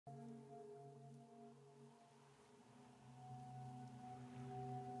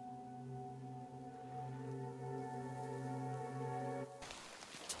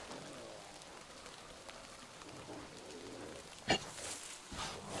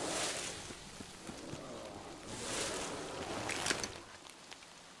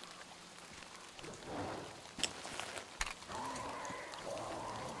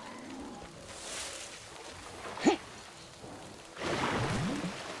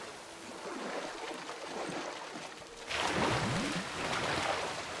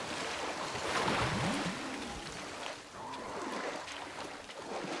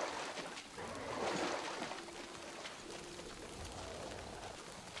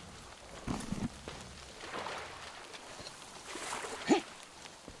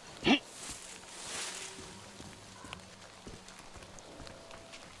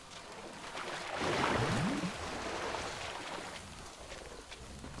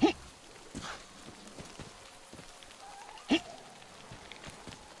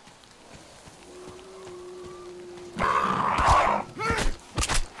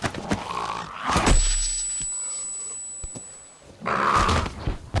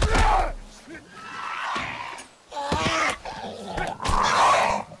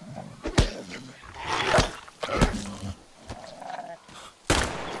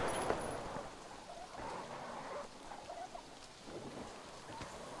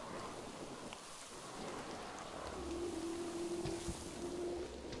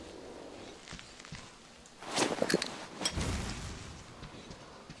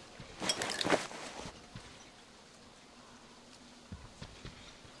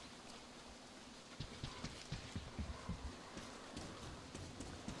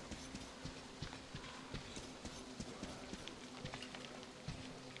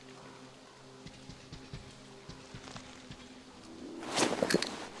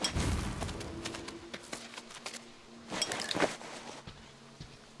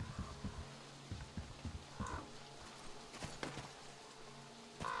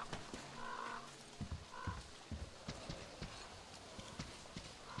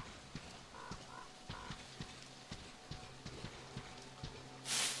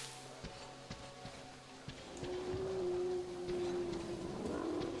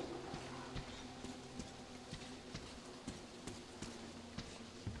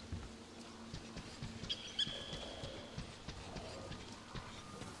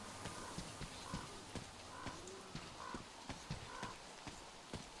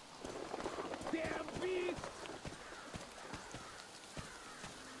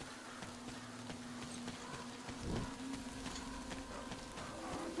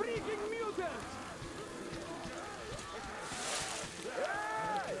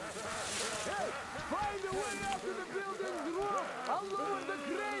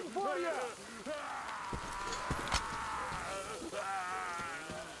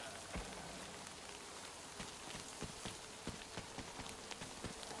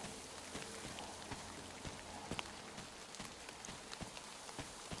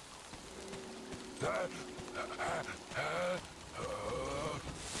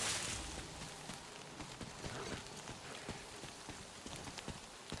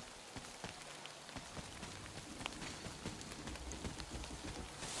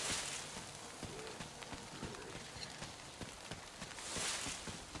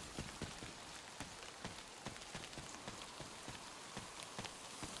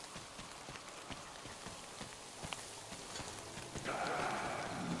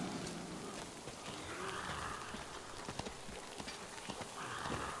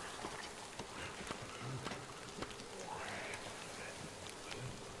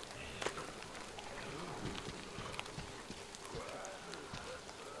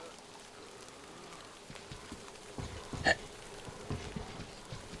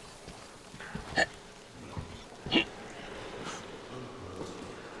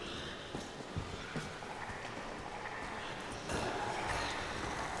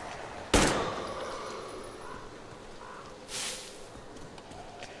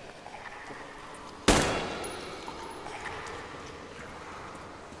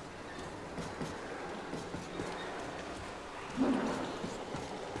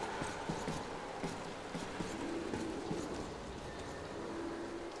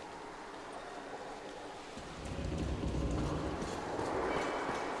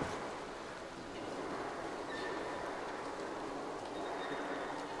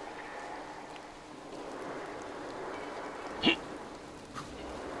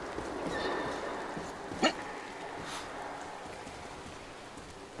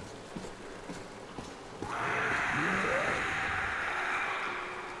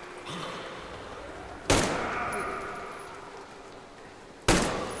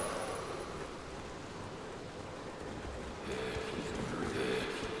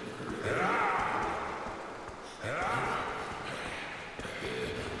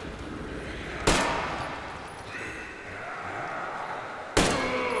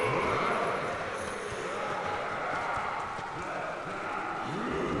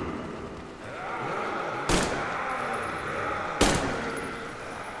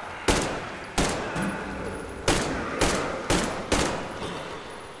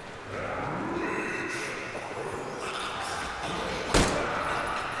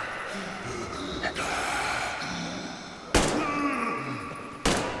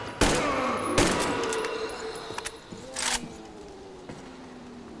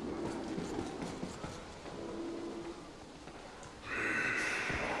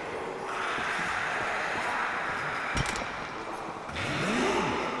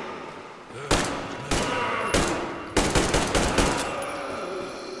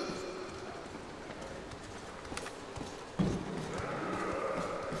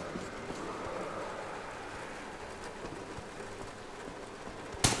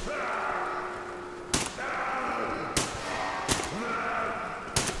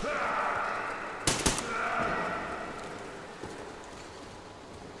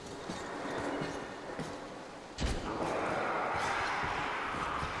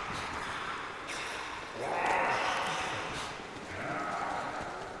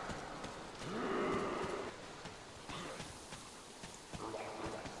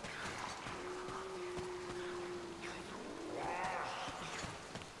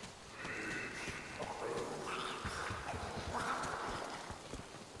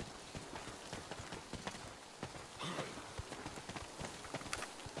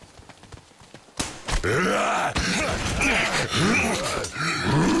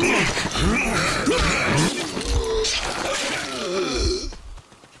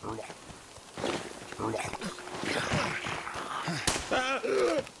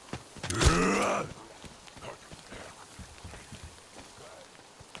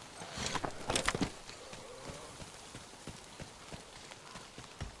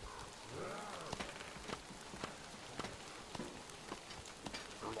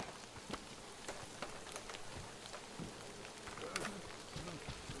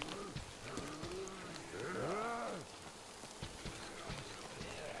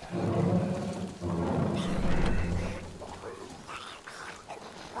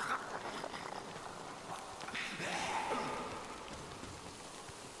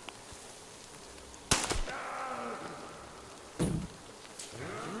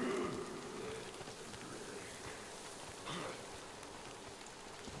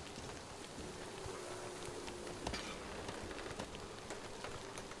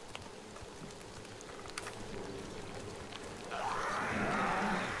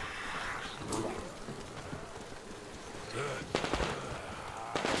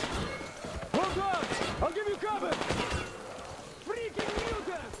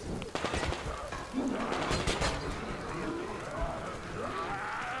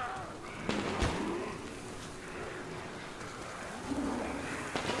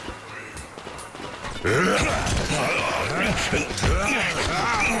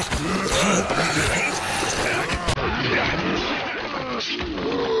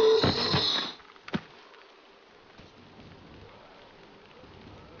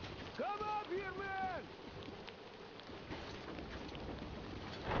up here, man!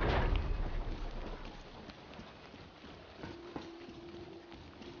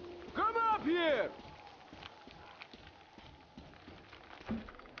 Come up here!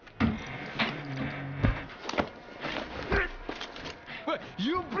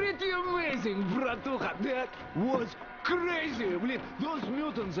 You pretty amazing, bratuха. That was crazy. Blin, those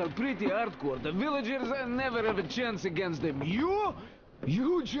mutants are pretty hardcore. The villagers never have a chance against them. You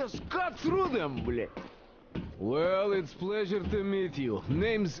just cut through them, blin. Well, it's pleasure to meet you.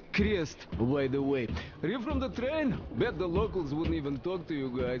 Name's Crest, by the way. Are you from the train? Bet the locals wouldn't even talk to you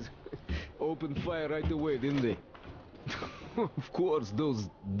guys. Opened fire right away, didn't they? Of course, those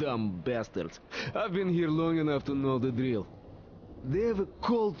dumb bastards. I've been here long enough to know the drill. They have a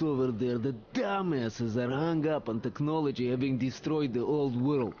cult over there. The dumbasses are hung up on technology having destroyed the old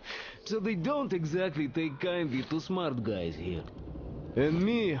world. So they don't exactly take kindly to smart guys here. And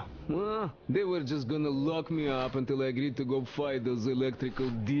me, well, they were just gonna lock me up until I agreed to go fight those electrical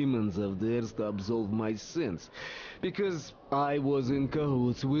demons of theirs to absolve my sins. Because I was in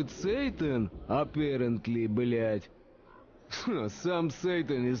cahoots with Satan, apparently, блядь. Some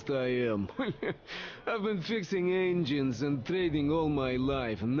Satanist I am. I've been fixing engines and trading all my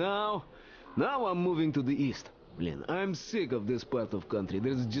life. Now I'm moving to the east. Blin, I'm sick of this part of country.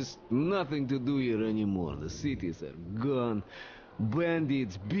 There's just nothing to do here anymore. The cities are gone.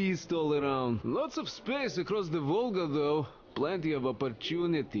 Bandits, beasts all around. Lots of space across the Volga, though. Plenty of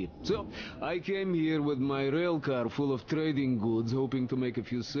opportunity. So, I came here with my rail car full of trading goods, hoping to make a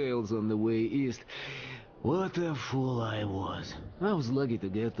few sales on the way east. What a fool I was. I was lucky to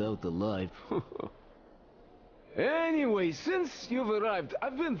get out alive. Anyway, since you've arrived,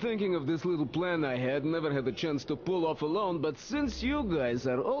 I've been thinking of this little plan I had, never had a chance to pull off alone, but since you guys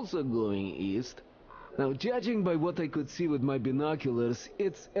are also going east... Now, judging by what I could see with my binoculars,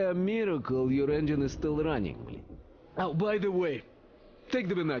 it's a miracle your engine is still running. Oh, by the way, take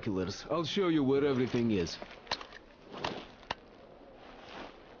the binoculars. I'll show you where everything is.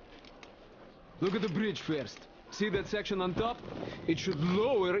 Look at the bridge first. See that section on top? It should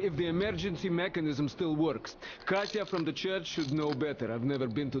lower if the emergency mechanism still works. Katya from the church should know better. I've never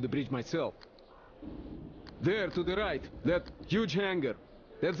been to the bridge myself. There, to the right, that huge hangar.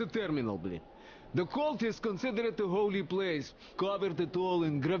 That's the terminal, blin. The cultists consider it a holy place. Covered it all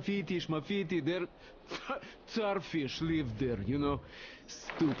in graffiti, schmaffiti. Their starfish live there, you know.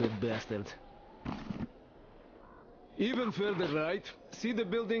 Stupid bastards. Even further right, see the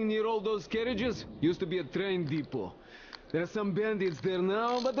building near all those carriages? Used to be a train depot. There are some bandits there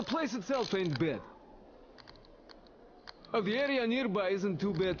now, but the place itself ain't bad. Oh, the area nearby isn't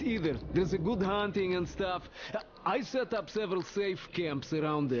too bad either. There's a good hunting and stuff. I set up several safe camps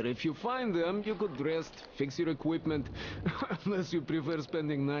around there. If you find them, you could rest, fix your equipment. Unless you prefer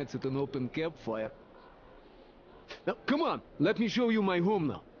spending nights at an open campfire. Now, come on, let me show you my home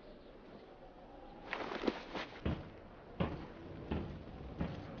now.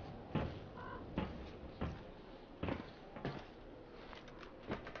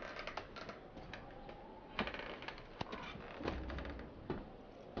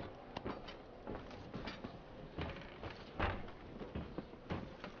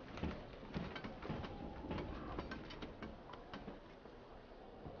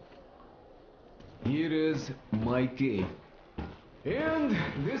 Here is my cave. And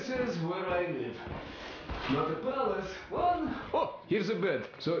this is where I live. Not a palace, one. Oh, here's a bed.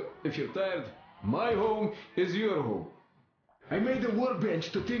 So, if you're tired, my home is your home. I made a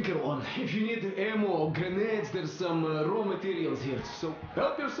workbench to tinker on. If you need ammo or grenades, there's some raw materials here. So,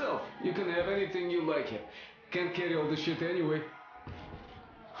 help yourself. You can have anything you like here. Can't carry all the shit anyway.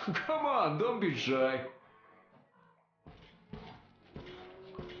 Come on, don't be shy.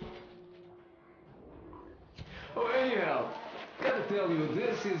 Oh, anyhow, gotta tell you,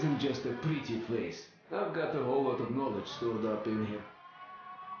 this isn't just a pretty place. I've got a whole lot of knowledge stored up in here.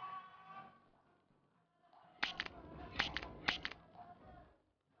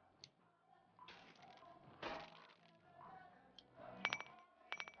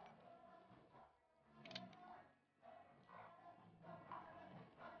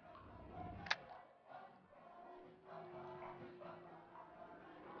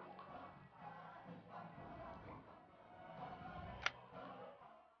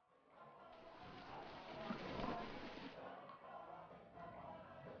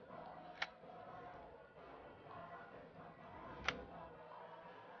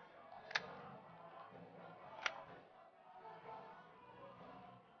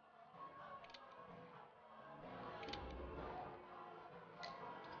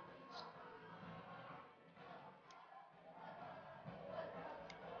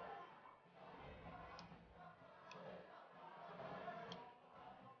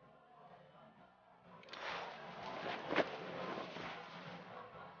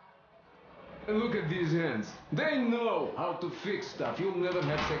 Look at these hands. They know how to fix stuff. You'll never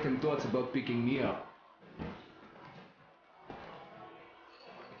have second thoughts about picking me up.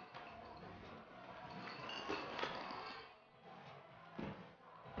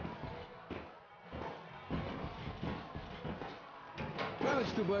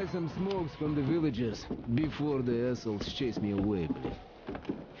 Managed to buy some smokes from the villagers before the assholes chase me away, please.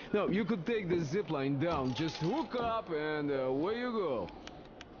 Now, you could take the zipline down, just hook up and away you go.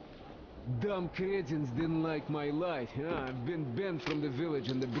 Dumb cretins didn't like my light, huh? I've been banned from the village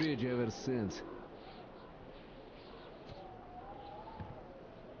and the bridge ever since.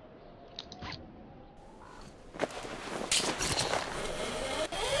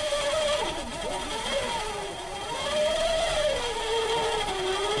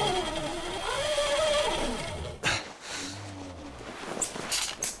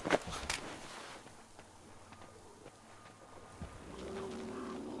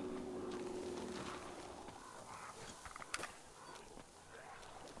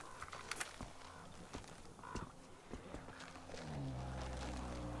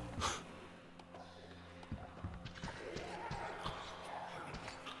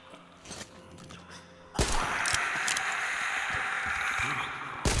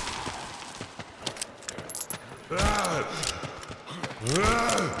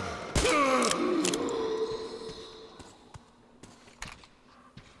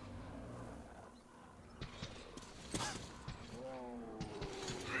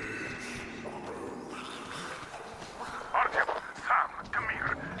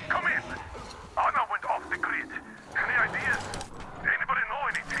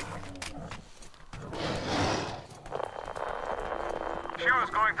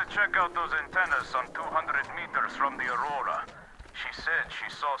 Check out those antennas some 200 meters from the Aurora. She said she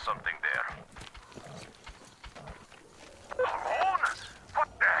saw something there. Alone?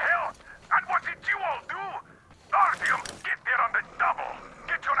 What the hell? And what did you all do? Artyom, get there on the double.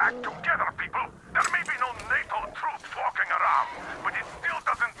 Get your act together, people. There may be no NATO troops walking around, but it still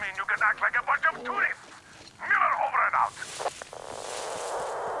doesn't mean you can act like a bunch of tourists. Miller over and out.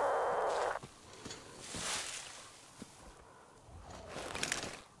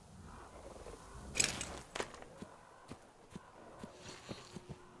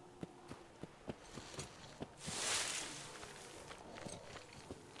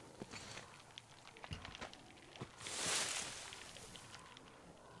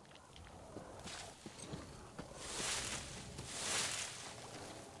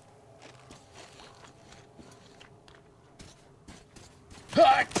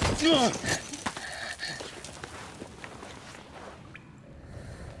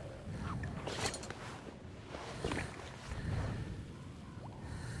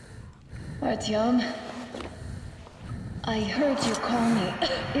 Artyom, I heard you call me.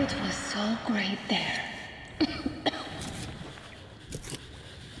 It was so great there.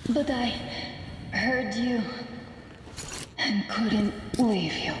 But I heard you and couldn't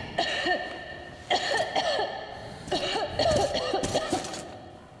leave you.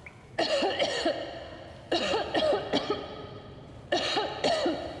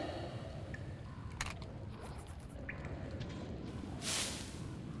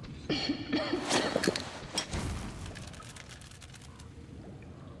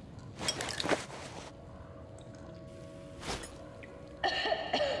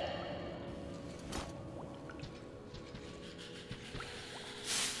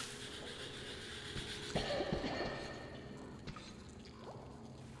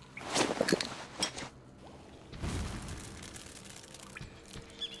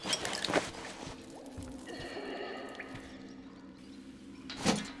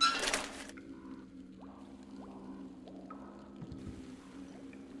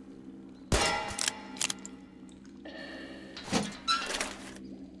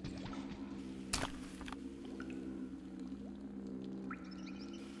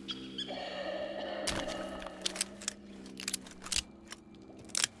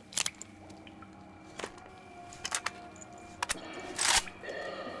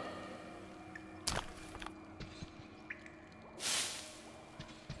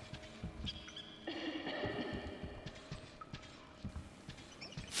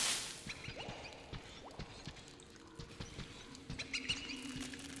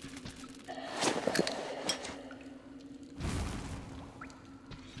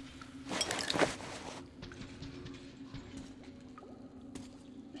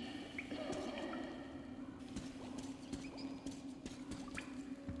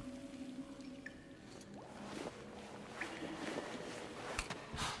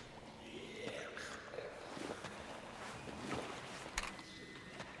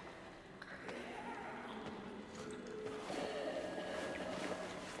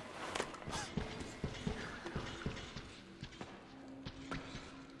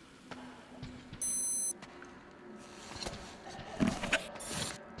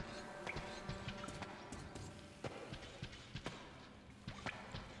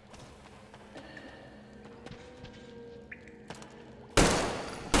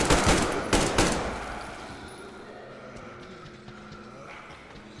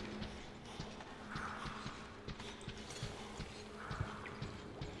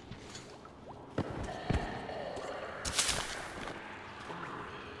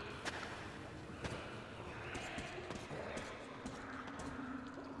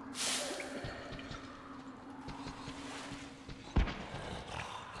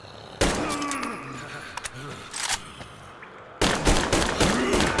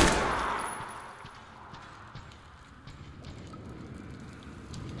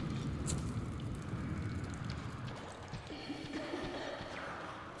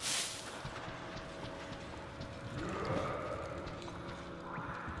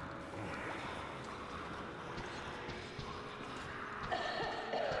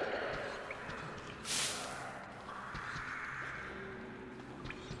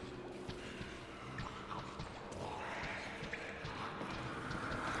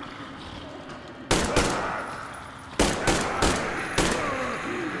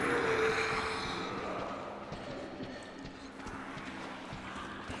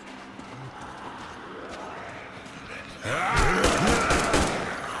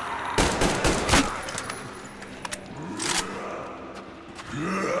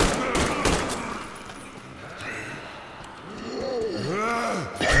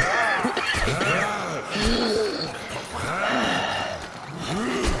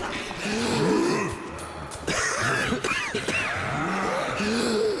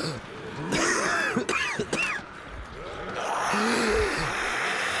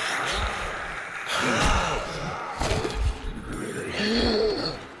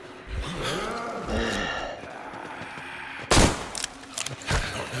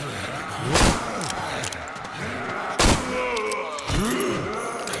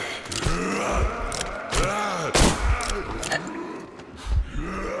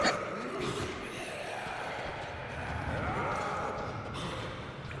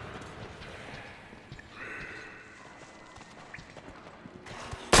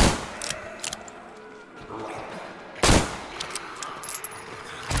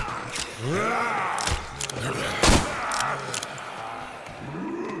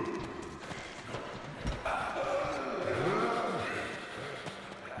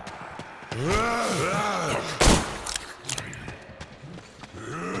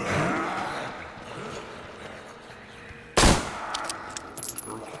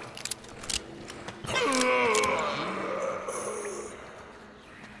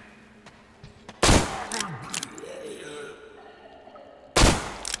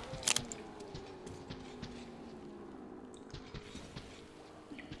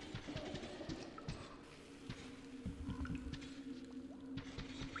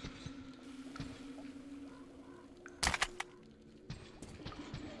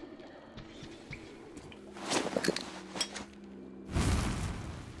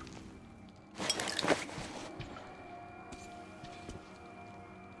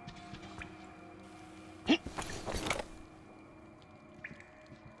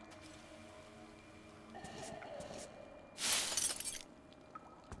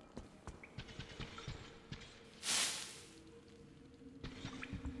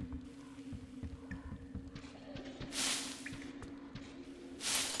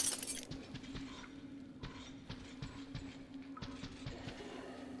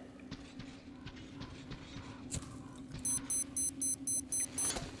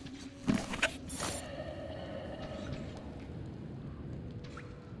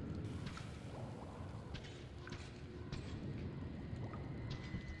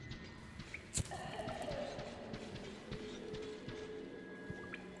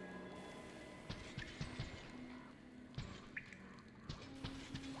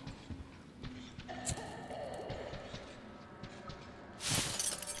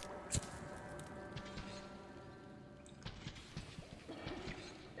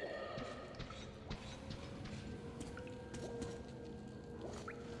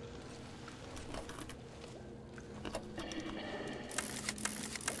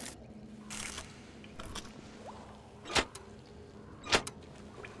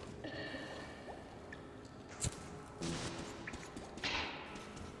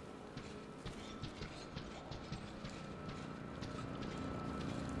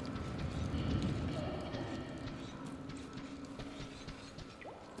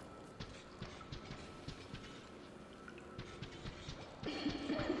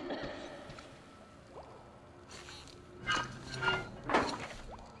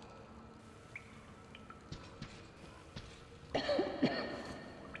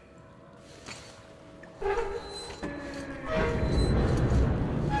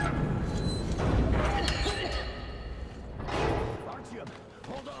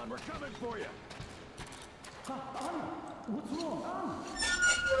 for you. Anna, what's wrong?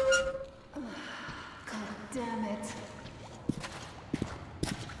 Anna! God damn it.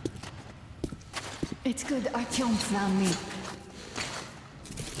 It's good Artyom found me.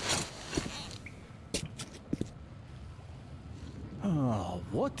 Oh,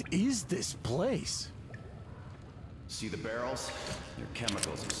 what is this place? See the barrels? They're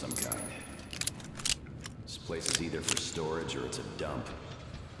chemicals of some kind. This place is either for storage or it's a dump.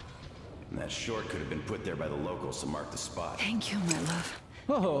 And that short could have been put there by the locals to mark the spot. Thank you, my love.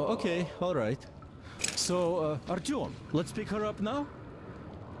 Oh, okay, all right. So, Artyom, let's pick her up now?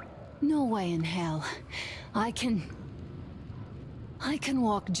 No way in hell. I can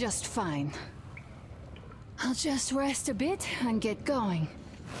walk just fine. I'll just rest a bit and get going.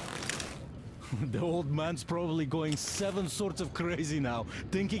 The old man's probably going 7 sorts of crazy now,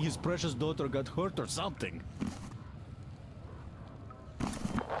 thinking his precious daughter got hurt or something.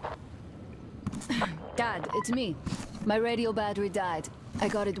 Dad, it's me. My radio battery died. I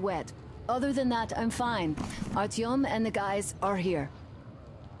got it wet. Other than that, I'm fine. Artyom and the guys are here.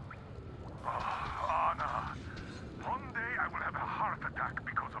 Anna, one day I will have a heart attack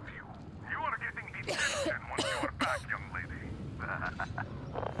because of you. You are getting the attention once you are back, young lady.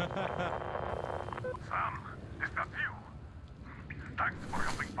 Sam, is that you? Thanks for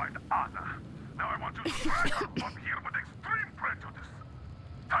helping find Anna. Now I want you to drag her up here with extreme prejudice.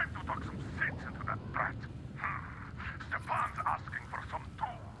 Time to talk some sense into that brat. Stefan's asking for some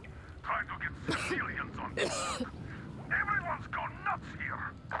too. Trying to get civilians on board. Everyone's gone nuts here.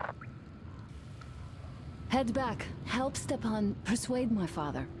 Head back. Help Stepan persuade my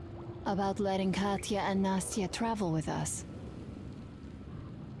father about letting Katya and Nastya travel with us.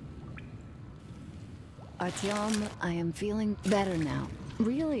 Artyom, I am feeling better now.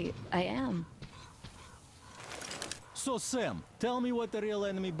 Really, I am. So, Sam, tell me what the real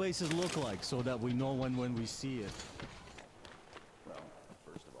enemy bases look like so that we know when we see it. Well,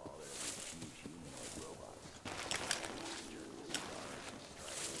 first of all, there's huge humanoid robots.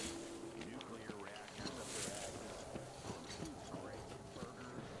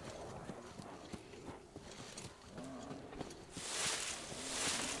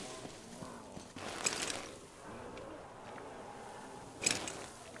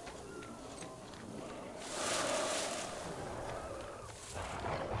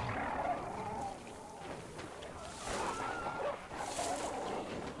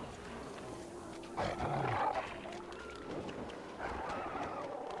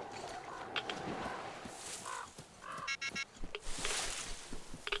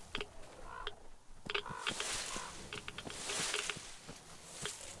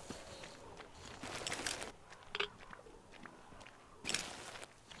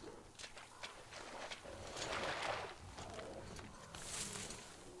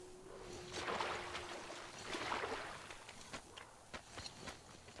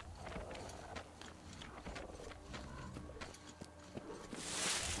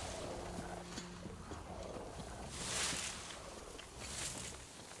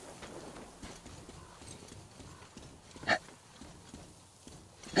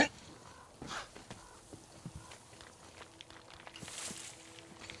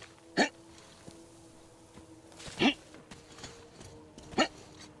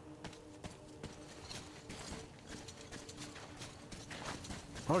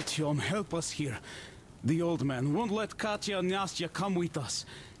 Artyom, help us here. The old man won't let Katya and Nastya come with us,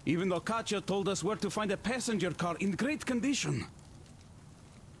 even though Katya told us where to find a passenger car in great condition.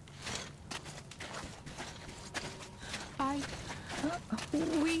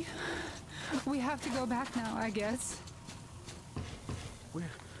 We have to go back now, I guess.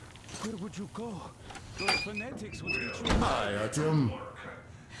 Where would you go? Those fanatics would get you. Hi, Artyom.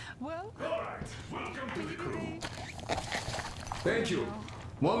 Well, All right, welcome to the crew. Thank you.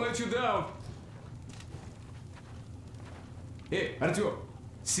 Won't let you down. Hey, Artyom,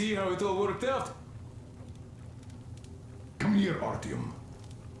 see how it all worked out? Come here, Artyom.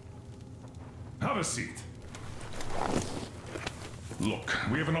 Have a seat. Look,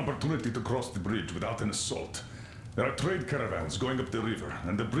 we have an opportunity to cross the bridge without an assault. There are trade caravans going up the river,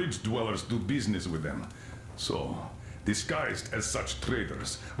 and the bridge dwellers do business with them. So, disguised as such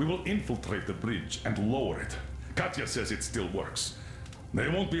traders, we will infiltrate the bridge and lower it. Katya says it still works. They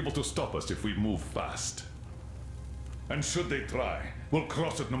won't be able to stop us if we move fast. And should they try, we'll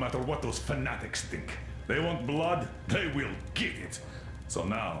cross it no matter what those fanatics think. They want blood, they will get it. So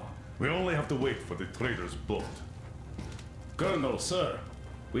now, we only have to wait for the traders' boat. Colonel, sir,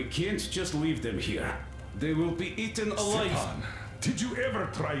 we can't just leave them here. They will be eaten alive. Stepan, did you ever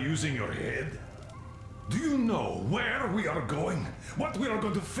try using your head? Do you know where we are going? What we are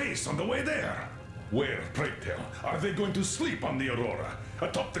going to face on the way there? Where, pray tell, are they going to sleep on the Aurora?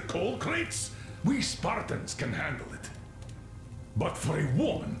 Atop the coal crates? We Spartans can handle it. But for a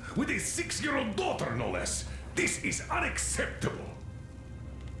woman with a 6-year-old daughter, no less, this is unacceptable.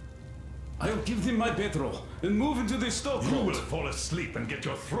 I'll give them my petrol and move into the stoke. You will fall asleep and get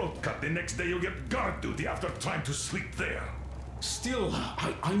your throat cut the next day you get guard duty after trying to sleep there. Still,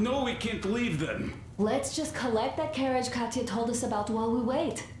 I know we can't leave them. Let's just collect that carriage Katya told us about while we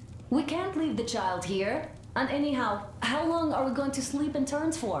wait. We can't leave the child here. And anyhow, how long are we going to sleep in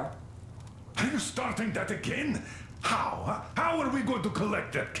turns for? Are you starting that again? How? How are we going to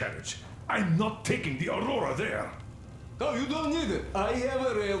collect that carriage? I'm not taking the Aurora there. Oh, you don't need it. I have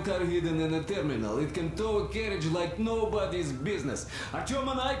a rail car hidden in a terminal. It can tow a carriage like nobody's business. Artyom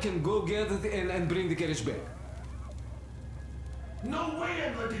and I can go get it and bring the carriage back. No way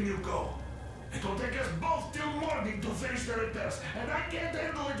I'm letting you go. It will take us both till morning to finish the repairs, and I can't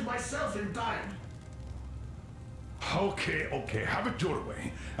handle it myself in time. Okay, have it your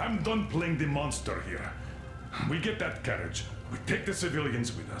way. I'm done playing the monster here. We get that carriage. We take the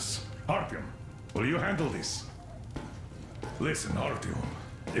civilians with us. Artyom, will you handle this? Listen, Artyom.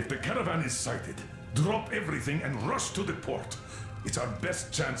 If the caravan is sighted, drop everything and rush to the port. It's our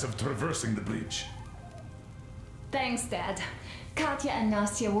best chance of traversing the bridge. Thanks, Dad. Katya and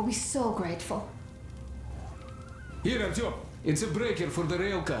Nastya will be so grateful. Here, Artyom. It's a breaker for the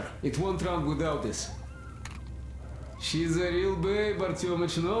rail car. It won't run without this. She's a real babe,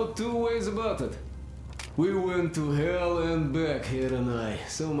 Artyomich. No two ways about it. We went to hell and back, her and I.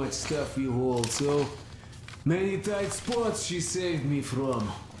 So much stuff we hold, so many tight spots she saved me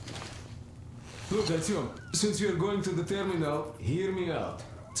from. Look, Artyom, since you're going to the terminal, hear me out.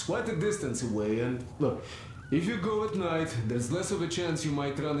 It's quite a distance away, and look, if you go at night, there's less of a chance you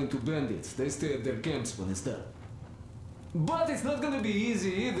might run into bandits. They stay at their camps when it's done. But it's not gonna be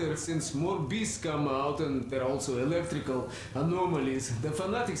easy either, since more beasts come out and there are also electrical anomalies. The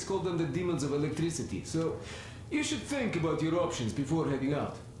fanatics call them the demons of electricity, so you should think about your options before heading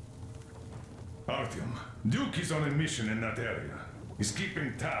out. Artyom, Duke is on a mission in that area. He's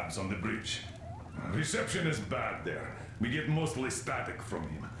keeping tabs on the bridge. Reception is bad there. We get mostly static from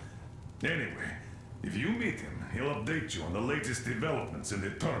him. Anyway, if you meet him, he'll update you on the latest developments in the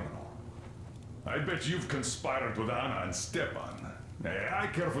terminal. I bet you've conspired with Anna and Stepan. I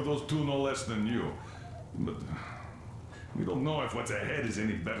care for those two no less than you. But we don't know if what's ahead is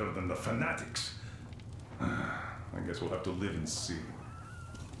any better than the fanatics. I guess we'll have to live and see.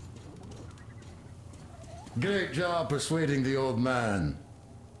 Great job persuading the old man.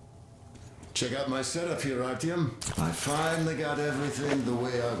 Check out my setup here, Artyom. I finally got everything the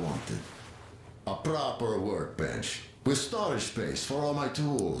way I wanted. A proper workbench, with storage space for all my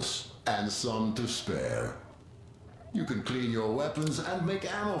tools, and some to spare. You can clean your weapons and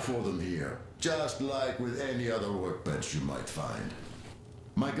make ammo for them here, just like with any other workbench you might find.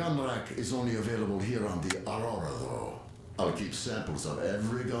 My gun rack is only available here on the Aurora, though. I'll keep samples of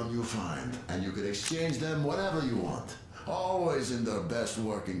every gun you find, and you can exchange them whenever you want. Always in their best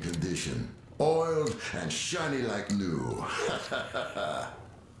working condition. Oiled and shiny like new.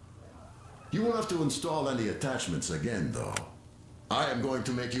 You won't have to install any attachments again, though. I am going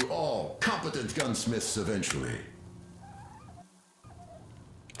to make you all competent gunsmiths eventually.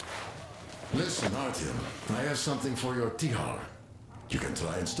 Listen, Artyom, I have something for your tihar. You can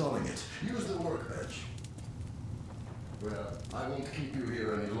try installing it. Use the workbench. Well, I won't keep you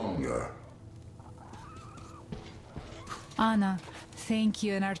here any longer. Anna, thank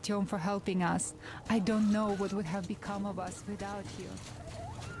you and Artyom for helping us. I don't know what would have become of us without you.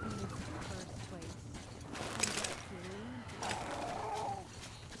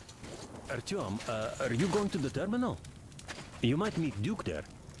 Artyom, are you going to the terminal? You might meet Duke there.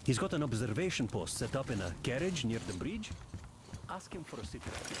 He's got an observation post set up in a carriage near the bridge. Ask him for a sit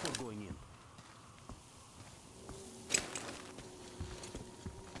before going in.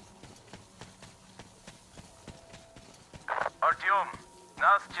 Artyom,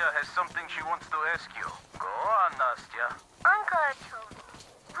 Nastya has something she wants to ask you. Go on, Nastya. Uncle Artyom,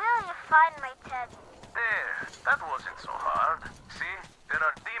 where will you find my teddy? There, that wasn't so hard. See, there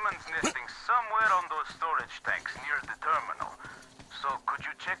are demons nesting somewhere on those storage tanks near the terminal. So could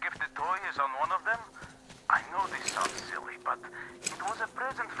you check if the toy is on one of them? I know this sounds silly, but it was a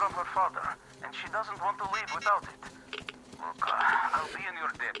present from her father, and she doesn't want to leave without it. Look, I'll be in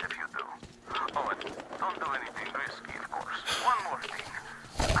your debt if you do. Oh, and don't do anything risky, of course. One more thing.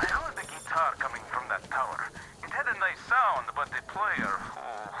 I heard the guitar coming from that tower. It had a nice sound, but the player,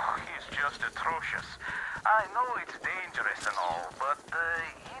 oh, he's just atrocious. I know it's dangerous and all, but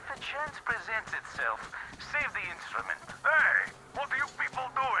if a chance presents itself, save the instrument. Hey, what are you people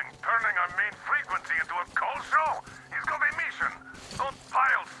doing? Turning our main frequency into a call show? He's got a mission. Don't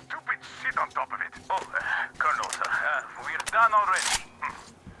pile stupid shit on top of it. Oh, Colonel, we're done already.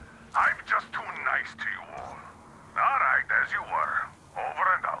 I'm just too nice to you all. All right, as you were. Over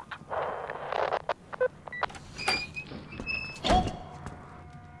and out.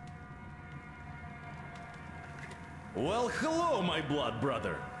 Well, hello, my blood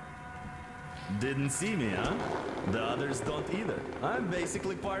brother. Didn't see me, huh? The others don't either. I'm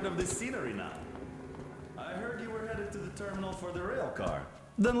basically part of the scenery now. I heard you were headed to the terminal for the rail car.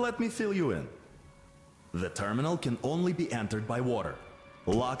 Then let me fill you in. The terminal can only be entered by water.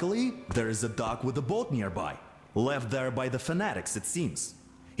 Luckily, there is a dock with a boat nearby. Left there by the fanatics, it seems.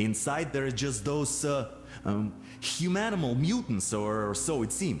 Inside there are just those, humanimal mutants, or so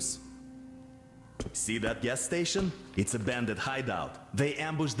it seems. See that gas station? It's a bandit hideout. They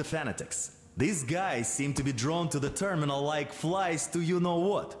ambushed the fanatics. These guys seem to be drawn to the terminal like flies to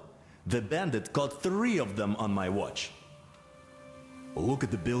you-know-what. The bandit caught 3 of them on my watch. Look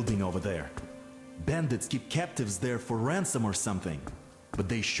at the building over there. Bandits keep captives there for ransom or something. But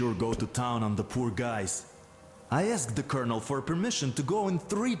they sure go to town on the poor guys. I asked the colonel for permission to go in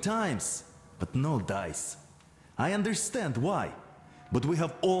 3 times, but no dice. I understand why, but we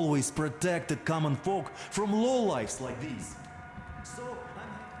have always protected common folk from lowlifes like these. So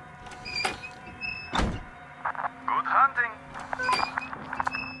Good hunting.